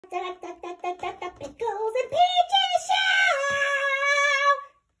Pickles and Peaches Show!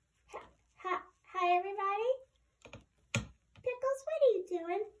 Hi, everybody. Pickles, what are you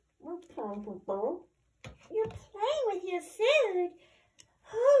doing? You're playing with your food?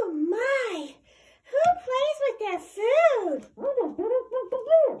 Oh, my. Who plays with their food?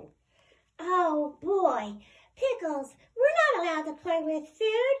 Oh, boy. Pickles, we're not allowed to play with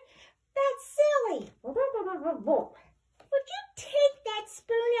food. That's silly. Would you take that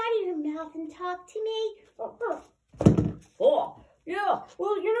spoon out of your mouth and talk to me? Oh, yeah.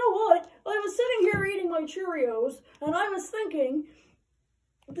 Well, you know what? I was sitting here eating my Cheerios, and I was thinking,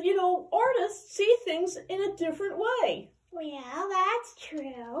 you know, artists see things in a different way. Well, that's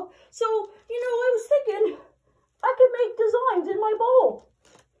true. So, you know, I was thinking I could make designs in my bowl.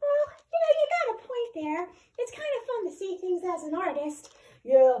 Well, you know, you got a point there. It's kind of fun to see things as an artist.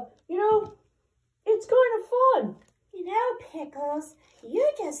 Yeah, you know, it's kind of fun. You know, Pickles, you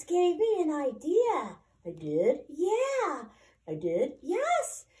just gave me an idea. I did? Yeah. I did?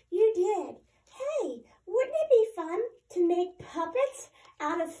 Yes, you did. Hey, wouldn't it be fun to make puppets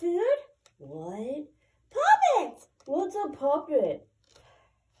out of food? What? Puppets! What's a puppet?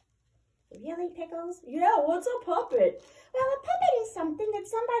 Really, Pickles? Yeah, what's a puppet? Well, a puppet is something that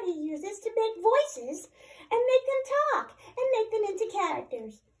somebody uses to make voices and make them talk and make them into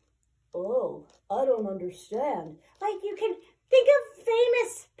characters. Oh, I don't understand. Like, you can think of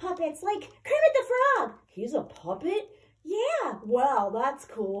famous puppets, like Kermit the Frog. He's a puppet? Yeah. Wow, that's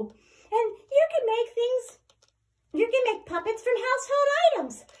cool. And you can make puppets from household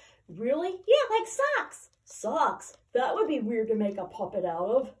items. Really? Yeah, like socks. Socks? That would be weird to make a puppet out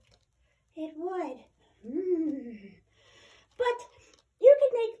of. It would. But you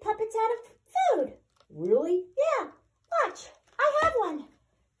could make puppets out of food. Really? Yeah. Watch. I have one.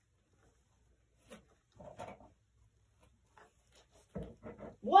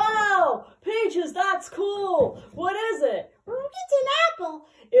 Wow! Peaches, that's cool! What is it? It's an apple.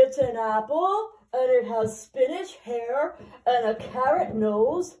 It's an apple, and it has spinach hair, and a carrot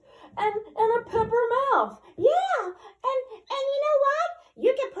nose, and a pepper mouth. Yeah, and you know what?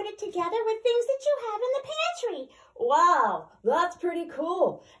 You can put it together with things that you have in the pantry. Wow, that's pretty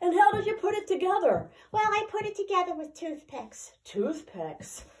cool. And how did you put it together? Well, I put it together with toothpicks.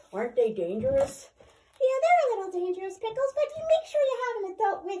 Toothpicks? Aren't they dangerous? Yeah, they're a little dangerous, Pickles, but you make sure you have an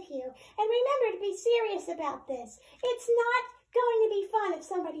adult with you. And remember to be serious about this. It's not going to be fun if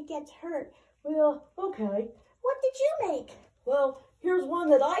somebody gets hurt. Well, okay. What did you make? Well, here's one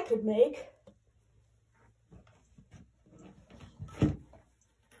that I could make.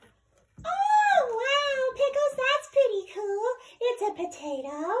 Oh, wow, Pickles, that's pretty cool. It's a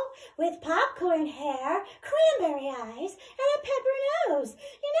potato with popcorn hair, cranberry eyes, and a pepper nose.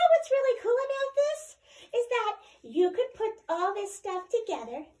 You know what's really cool about this? Is that you could put all this stuff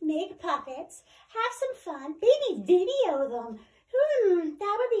together, make puppets, have some fun, maybe video them.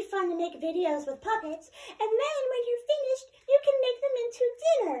 That would be fun to make videos with puppets. And then when you're finished, you can make them into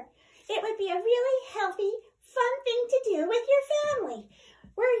dinner. It would be a really healthy, fun thing to do with your family.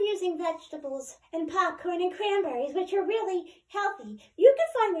 We're using vegetables and popcorn and cranberries, which are really healthy. You can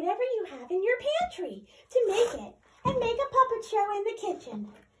find whatever you have in your pantry to make it and make a puppet show in the kitchen.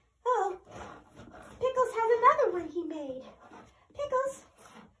 Oh, Pickles has another one he made. Pickles,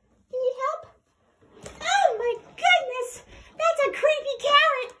 you need help? Oh my goodness, that's a creepy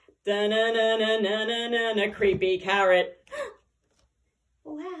carrot. Da-na-na-na-na-na-na, creepy carrot.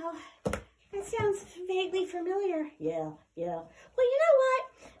 Wow, that sounds vaguely familiar. Yeah. Well, you know what?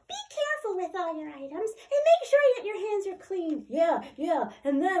 Be careful with all your items and make sure that your hands are clean. Yeah.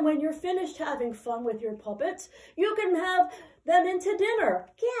 And then when you're finished having fun with your puppets, you can have them into dinner.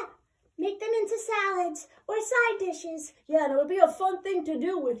 Yeah. Make them into salads or side dishes. Yeah, and it would be a fun thing to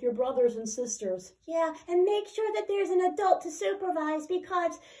do with your brothers and sisters. Yeah, and make sure that there's an adult to supervise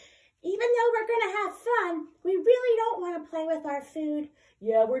because even though we're going to have fun, we really don't want to play with our food.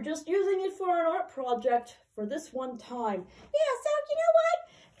 Yeah, we're just using it for an art project for this one time. Yeah, so you know what?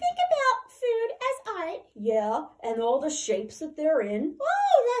 Think about food as art. Yeah, and all the shapes that they're in.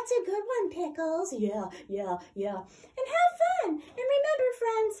 Oh, that's a good one, Pickles. Yeah. And have fun. And remember,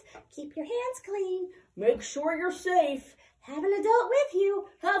 friends, keep your hands clean. Make sure you're safe. Have an adult with you.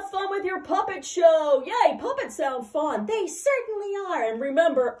 Have fun with your puppet show. Yay, puppets sound fun. They certainly are. And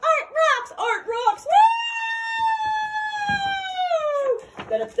remember, art rocks! Art rocks! Woo!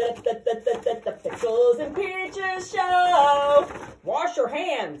 The Pickles and Peaches Show. Wash your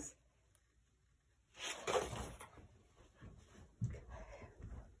hands.